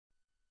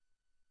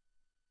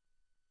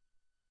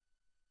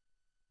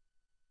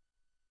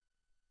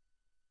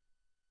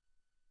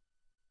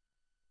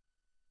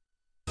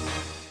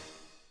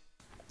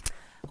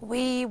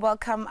We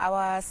welcome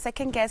our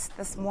second guest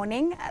this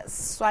morning,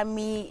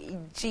 Swami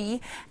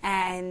G,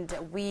 and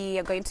we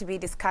are going to be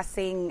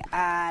discussing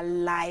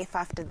life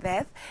after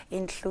death,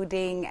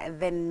 including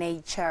the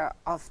nature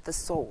of the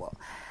soul.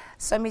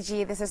 Swami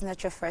G, this is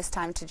not your first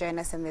time to join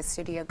us in the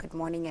studio. Good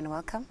morning and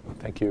welcome.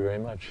 Thank you very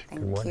much.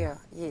 Thank Good morning.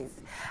 you.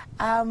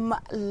 Yes.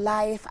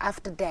 Life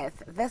after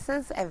death. This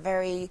is a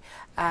very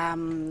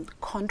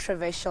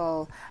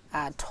controversial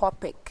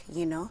topic,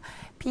 you know.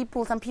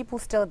 Some people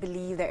still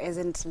believe there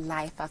isn't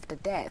life after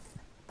death,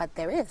 but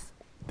there is.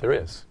 There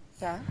is.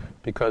 Yeah.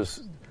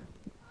 Because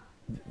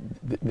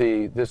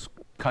this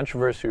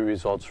controversy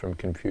results from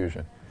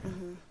confusion.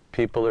 Mm-hmm.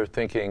 People are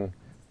thinking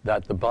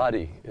that the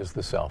body is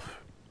the self.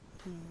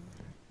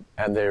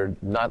 And they're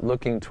not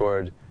looking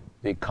toward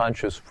the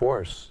conscious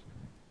force,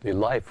 the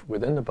life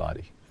within the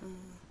body.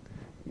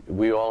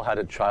 We all had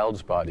a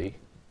child's body,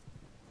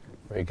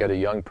 where you get a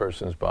young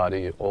person's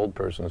body, an old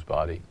person's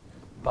body.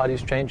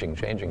 Body's changing.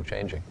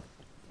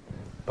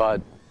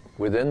 But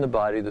within the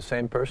body, the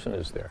same person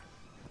is there.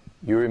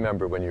 You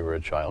remember when you were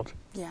a child.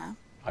 Yeah.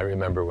 I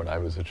remember when I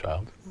was a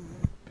child.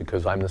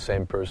 Because I'm the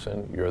same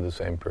person, you're the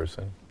same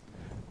person.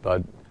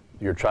 But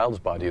your child's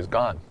body is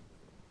gone.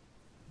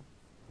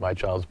 My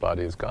child's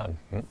body is gone.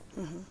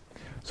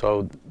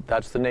 So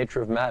that's the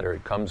nature of matter.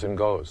 It comes and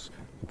goes.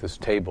 This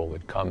table,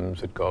 it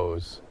comes, it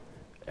goes.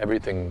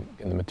 Everything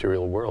in the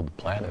material world, the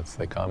planets,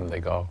 they come,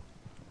 they go.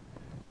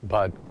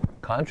 But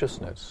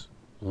consciousness,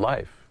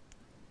 life,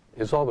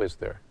 is always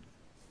there.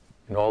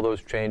 In all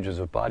those changes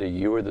of body,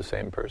 you are the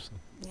same person.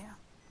 Yeah.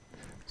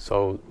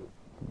 So,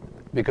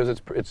 because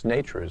its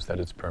nature is that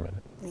it's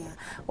permanent. Yeah.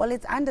 Well,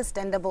 it's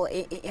understandable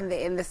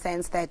in the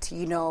sense that,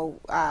 you know,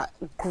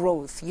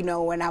 growth, you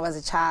know, when I was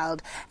a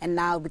child and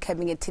now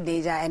becoming a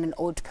teenager and an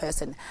old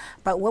person.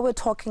 But when we're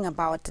talking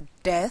about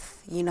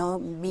death, you know,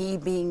 me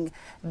being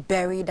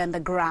buried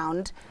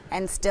underground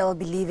and still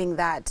believing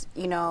that,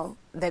 you know,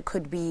 there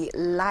could be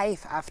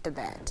life after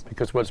that.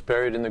 Because what's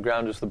buried in the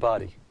ground is the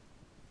body.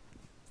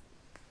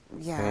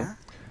 Yeah.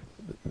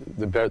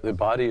 The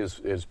body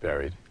is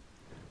buried,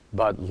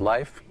 but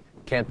life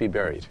can't be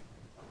buried.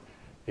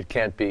 It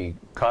can't be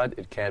cut,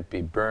 it can't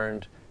be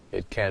burned,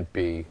 it can't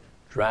be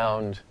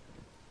drowned.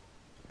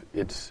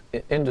 It's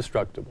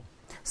indestructible.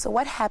 So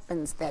what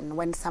happens then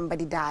when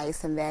somebody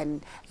dies and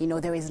then, you know,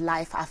 there is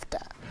life after?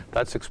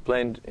 That's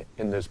explained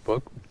in this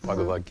book,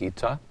 Bhagavad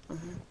Gita,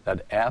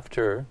 that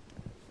after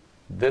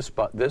this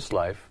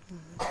life,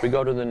 we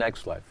go to the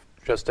next life.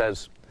 Just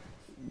as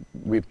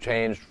we've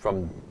changed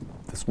from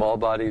the small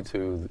body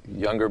to the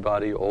younger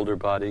body, older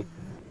body,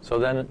 so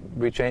then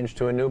we change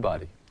to a new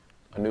body,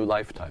 a new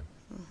lifetime.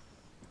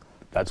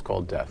 That's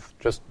called death.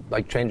 Just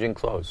like changing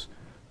clothes.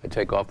 I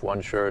take off one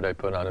shirt, I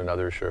put on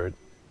another shirt.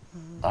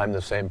 I'm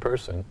the same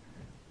person,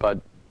 but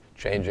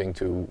changing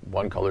to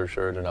one color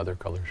shirt, another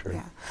color shirt.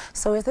 Yeah.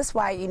 So is this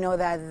why, you know,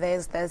 that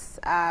there's this,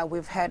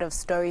 we've heard of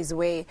stories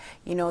where,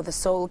 you know, the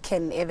soul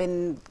can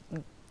even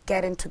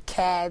get into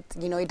cats,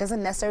 you know, it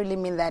doesn't necessarily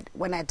mean that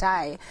when I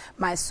die,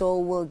 my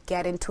soul will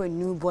get into a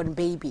newborn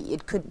baby.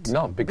 It could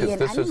No, because be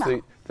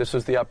an this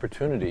is the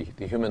opportunity.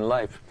 The human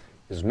life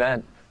is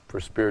meant for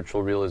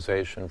spiritual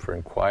realization, for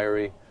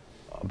inquiry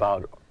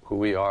about who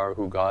we are,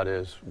 who God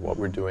is, what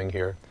we're doing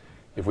here.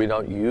 If we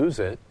don't use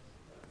it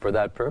for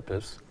that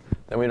purpose,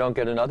 then we don't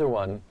get another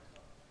one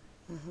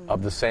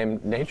of the same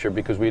nature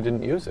because we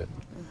didn't use it.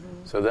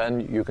 So then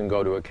you can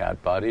go to a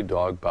cat body,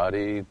 dog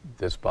body,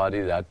 this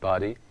body, that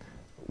body,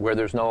 where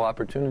there's no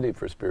opportunity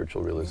for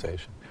spiritual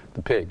realization.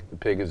 The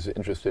pig is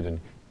interested in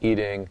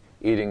eating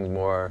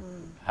more,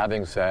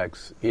 having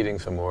sex, eating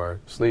some more,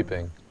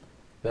 sleeping.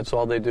 That's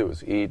all they do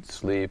is eat,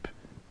 sleep,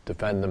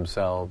 defend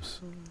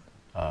themselves.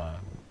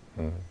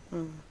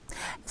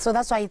 So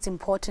that's why it's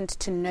important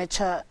to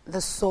nurture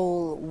the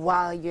soul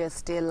while you're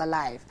still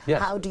alive.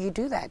 Yes. How do you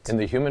do that? In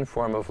the human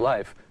form of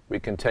life, we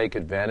can take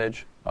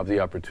advantage of the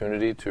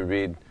opportunity to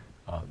read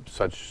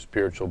such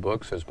spiritual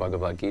books as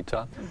Bhagavad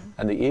Gita.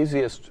 And the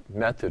easiest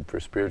method for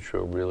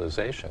spiritual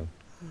realization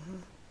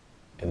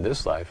in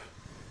this life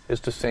is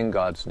to sing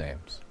God's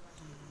names.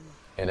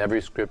 In every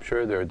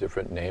scripture, there are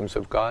different names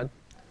of God.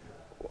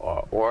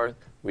 Or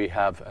we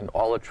have an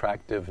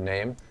all-attractive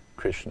name,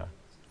 Krishna.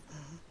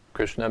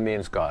 Krishna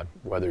means God.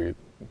 Whether you're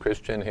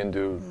Christian,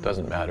 Hindu,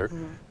 doesn't matter.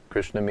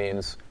 Krishna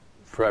means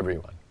for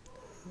everyone.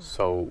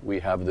 So we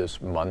have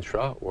this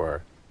mantra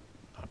or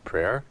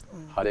prayer,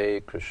 Hare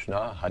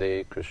Krishna,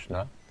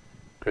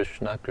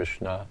 Krishna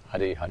Krishna,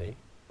 Hare Hare,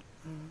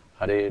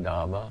 Hare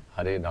Rama,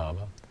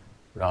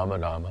 Rama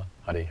Rama,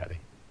 Hare Hare.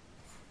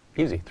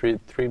 Easy,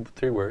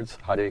 three words,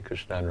 Hare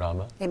Krishna and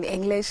Rama. In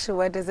English,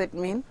 what does it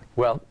mean?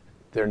 Well,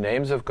 they're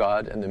names of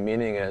God, and the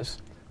meaning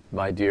is,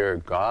 my dear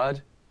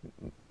God,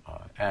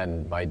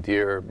 and my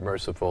dear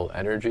merciful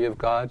energy of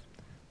God,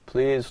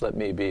 please let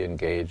me be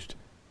engaged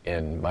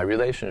in my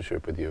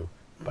relationship with you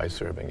by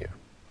serving you.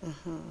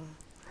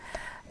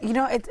 You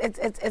know,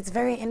 it's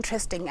very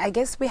interesting. I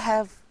guess we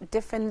have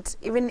different,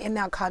 even in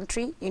our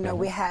country, you know,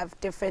 we have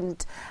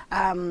different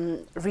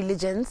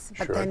religions,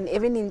 but then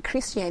even in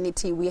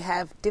Christianity, we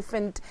have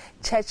different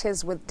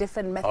churches with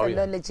different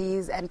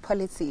methodologies and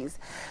policies.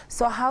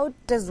 So how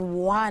does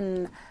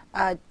one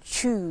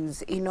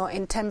choose, you know,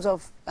 in terms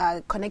of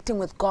connecting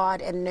with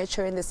God and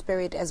nurturing the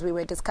spirit, as we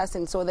were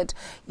discussing, so that,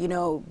 you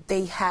know,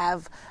 they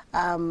have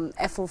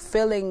a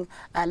fulfilling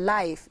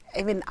life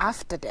even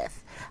after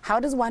death? How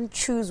does one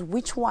choose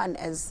which one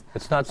as...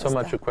 It's not so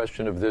much a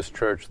question of this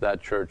church,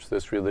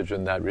 this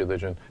religion, that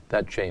religion.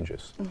 That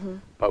changes.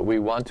 But we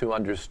want to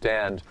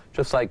understand,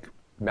 just like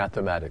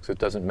mathematics, it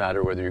doesn't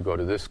matter whether you go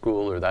to this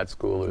school or that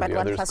school or the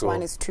other school. But 1 plus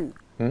 1 is 2.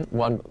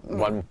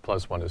 1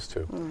 plus 1 is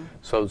 2.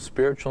 So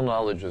spiritual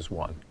knowledge is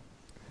 1.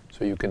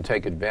 So you can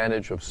take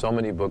advantage of so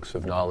many books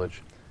of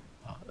knowledge,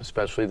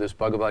 especially this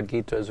Bhagavad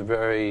Gita is a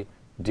very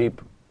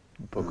deep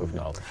book of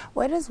knowledge.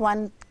 Where does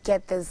one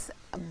get this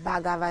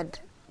Bhagavad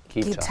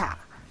Gita?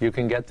 You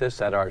can get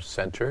this at our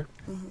center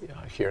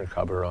here in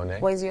Gaborone.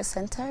 Where's your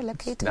center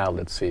located? Now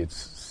let's see,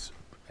 it's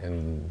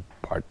in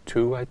part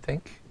 2, I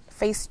think.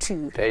 Phase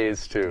 2.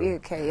 Phase 2.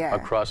 Okay, yeah.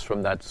 Across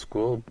from that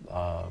school.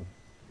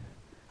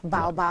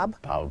 Baobab?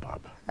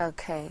 Baobab.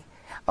 Okay.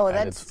 Oh, and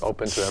that's it's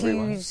open to huge,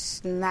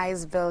 everyone.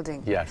 nice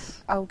building.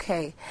 Yes.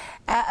 Okay.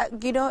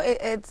 You know,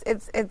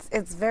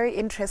 it's very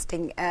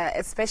interesting,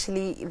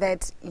 especially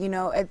that, you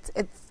know,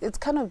 it's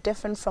kind of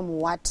different from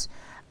what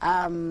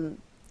the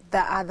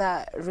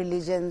other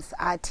religions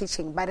are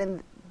teaching. But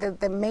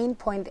the main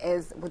point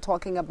is we're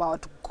talking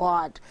about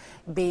God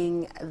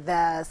being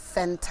the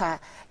center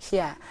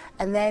here.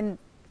 And then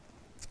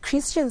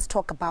Christians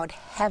talk about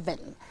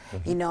heaven,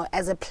 you know,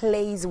 as a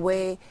place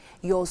where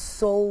your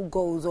soul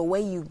goes or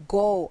where you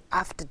go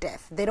after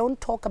death. They don't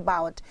talk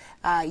about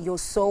your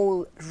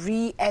soul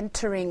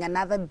re-entering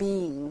another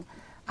being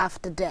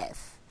after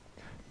death.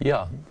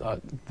 Yeah,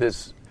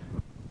 this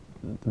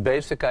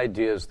basic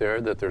idea is there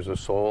that there's a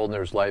soul and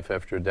there's life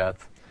after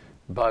death,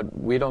 but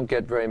we don't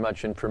get very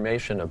much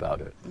information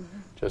about it.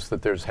 Just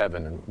that there's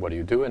heaven, and what do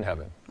you do in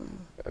heaven?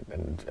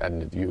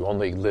 And you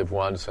only live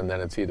once, and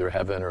then it's either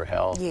heaven or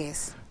hell.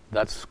 Yes.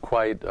 That's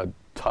quite a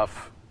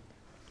tough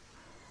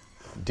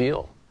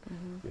deal.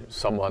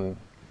 Someone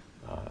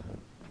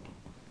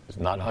is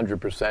not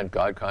 100%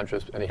 God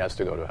conscious, and he has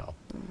to go to hell.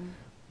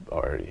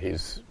 Or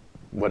he's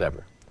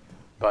whatever.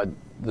 But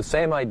the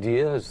same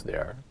idea is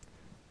there,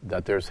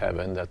 that there's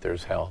heaven, that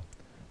there's hell.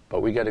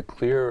 But we get a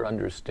clearer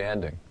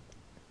understanding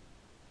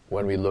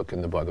when we look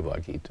in the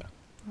Bhagavad Gita.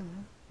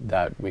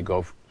 That we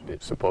go,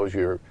 suppose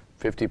you're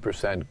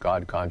 50%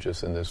 God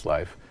conscious in this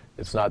life.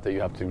 It's not that you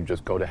have to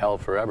just go to hell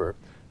forever,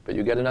 but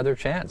you get another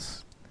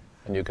chance.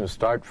 And you can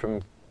start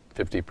from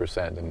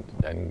 50%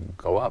 and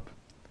go up.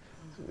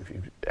 If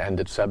you end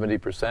at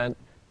 70%,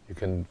 you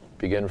can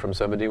begin from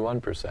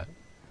 71%.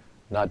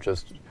 Not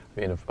just, I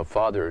mean, a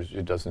father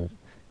doesn't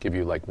give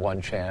you like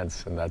one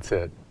chance and that's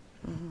it,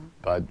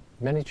 but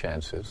many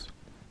chances.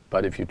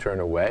 But if you turn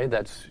away,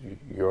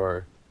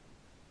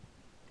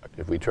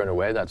 if we turn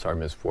away, that's our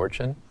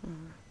misfortune.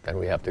 Then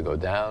we have to go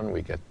down,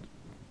 we get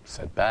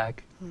set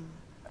back.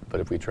 But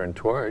if we turn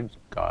toward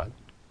God,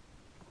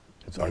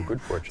 it's our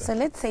good fortune. So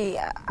let's say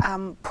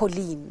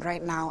Pauline,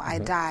 right now, I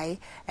die,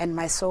 and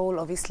my soul,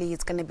 obviously,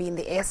 it's going to be in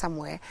the air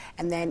somewhere,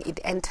 and then it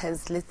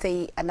enters, let's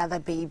say, another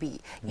baby.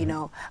 You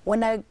know, when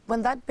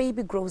that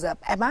baby grows up,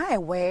 am I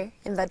aware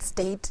in that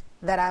state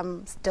that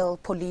I'm still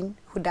Pauline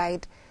who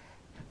died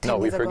 10 No,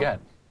 we years ago? forget.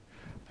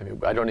 I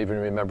mean, I don't even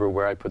remember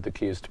where I put the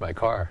keys to my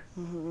car.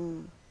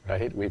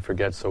 Right? We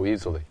forget so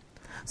easily.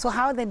 So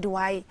how then do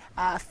I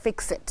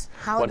fix it?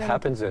 What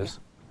happens is,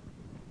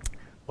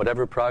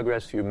 whatever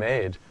progress you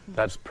made,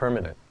 that's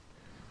permanent.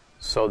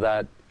 So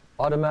that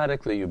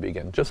automatically you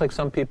begin. Just like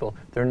some people,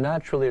 they're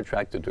naturally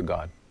attracted to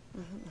God.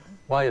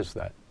 Why is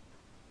that?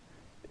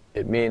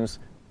 It means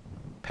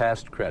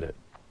past credit.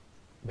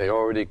 They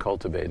already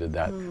cultivated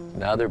that.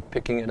 Now they're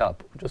picking it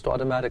up just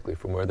automatically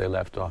from where they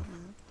left off.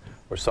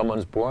 Or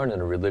someone's born in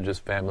a religious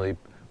family,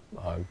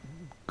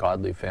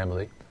 godly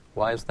family.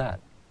 Why is that?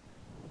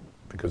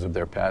 Because of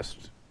their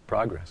past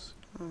progress.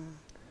 And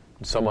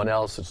someone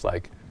else, it's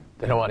like,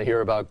 they don't want to hear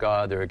about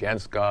God, they're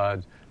against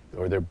God,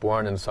 or they're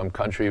born in some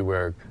country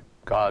where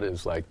God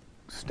is like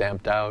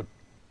stamped out.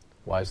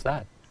 Why is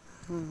that?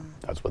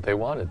 That's what they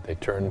wanted. They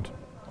turned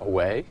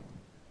away,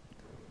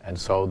 and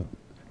so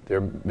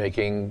they're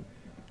making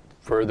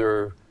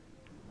further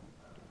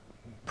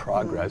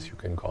progress, you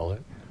can call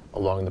it,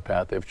 along the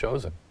path they've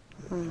chosen.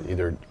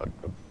 Either a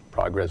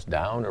progress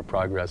down or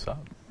progress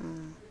up.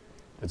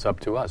 It's up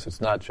to us. It's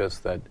not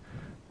just that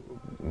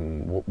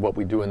what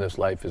we do in this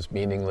life is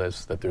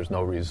meaningless, that there's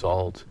no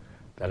result,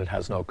 that it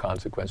has no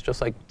consequence.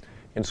 Just like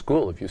in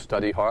school, if you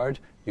study hard,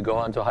 you go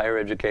on to higher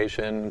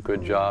education,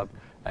 good job,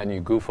 and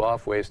you goof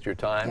off, waste your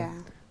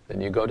time,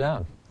 then you go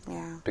down.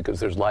 Because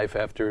there's life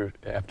after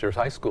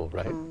high school,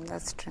 right?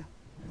 That's true.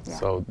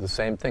 So the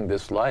same thing,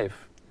 this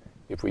life,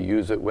 if we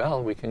use it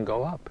well, we can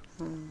go up.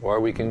 Or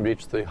we can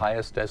reach the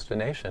highest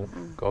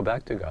destination, go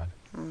back to God.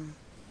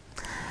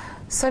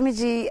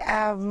 Swamiji,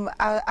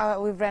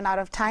 we've run out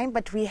of time,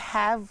 but we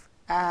have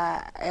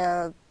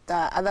the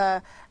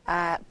other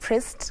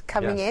priest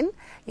coming in,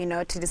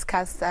 to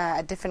discuss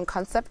a different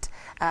concept,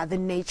 the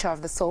nature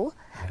of the soul.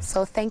 Yes.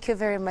 So thank you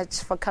very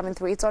much for coming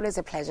through. It's always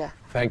a pleasure.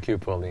 Thank you,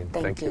 Pauline.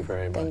 Thank you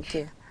very much. Thank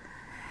you.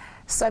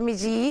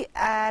 Swamiji,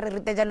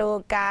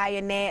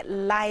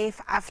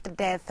 life after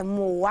death,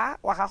 mowa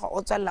wa gago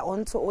o tswela o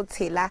ntse o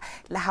tshela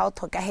le ha o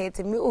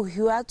tlhokahetse mme o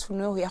hiwa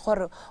tshune ya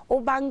gore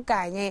o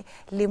bankanye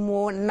le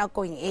mo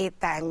nakong e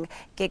tang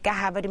ke ka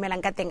ha ba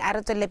dumelang ka teng a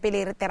re tswele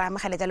pele re tera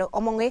amogele jalo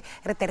o mongwe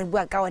re tere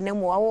bua ka one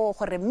mowa o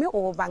gore mme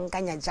o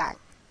bankanya jang.